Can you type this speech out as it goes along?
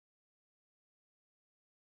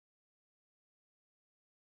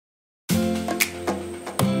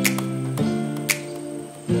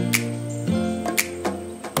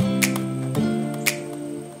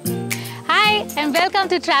and welcome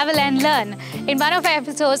to Travel and Learn. In one of our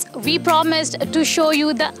episodes, we promised to show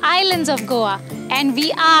you the islands of Goa, and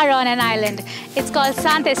we are on an island. It's called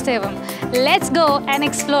St. Estevam. Let's go and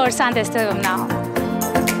explore St. Estevam now.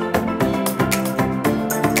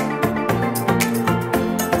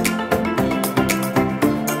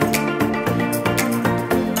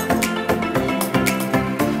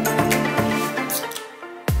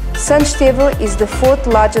 St. Estevam is the fourth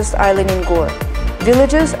largest island in Goa.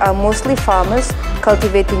 Villagers are mostly farmers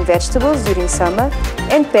cultivating vegetables during summer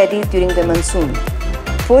and paddy during the monsoon.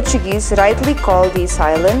 Portuguese rightly call this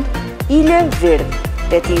island Ilha Verde,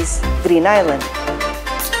 that is, Green Island.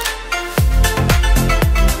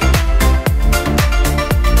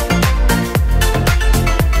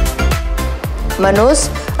 Manos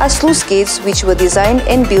are sluice gates which were designed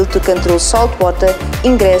and built to control salt water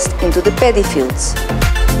ingressed into the paddy fields.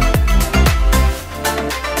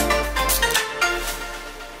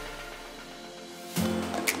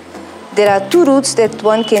 There are two routes that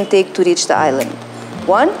one can take to reach the island.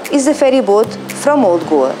 One is the ferry boat from Old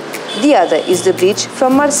Goa. The other is the bridge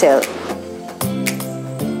from Marseille.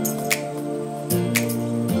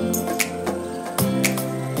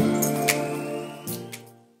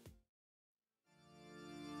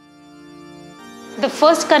 The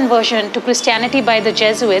first conversion to Christianity by the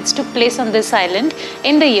Jesuits took place on this island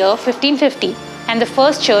in the year 1550, and the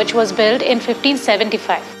first church was built in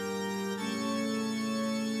 1575.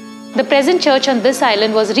 The present church on this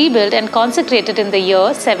island was rebuilt and consecrated in the year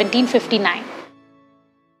 1759.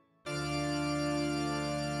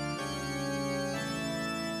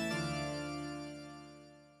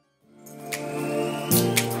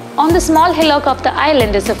 On the small hillock of the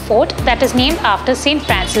island is a fort that is named after St.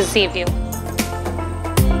 Francis Xavier.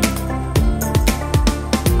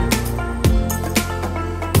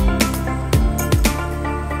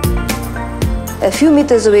 A few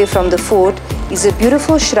meters away from the fort is a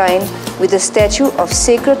beautiful shrine with a statue of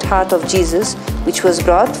Sacred Heart of Jesus, which was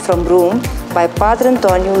brought from Rome by Padre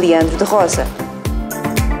Antonio Leandro de Rosa.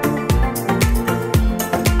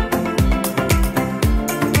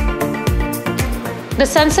 The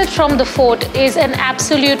sunset from the fort is an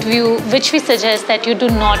absolute view which we suggest that you do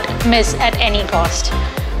not miss at any cost.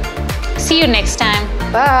 See you next time.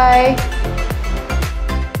 Bye!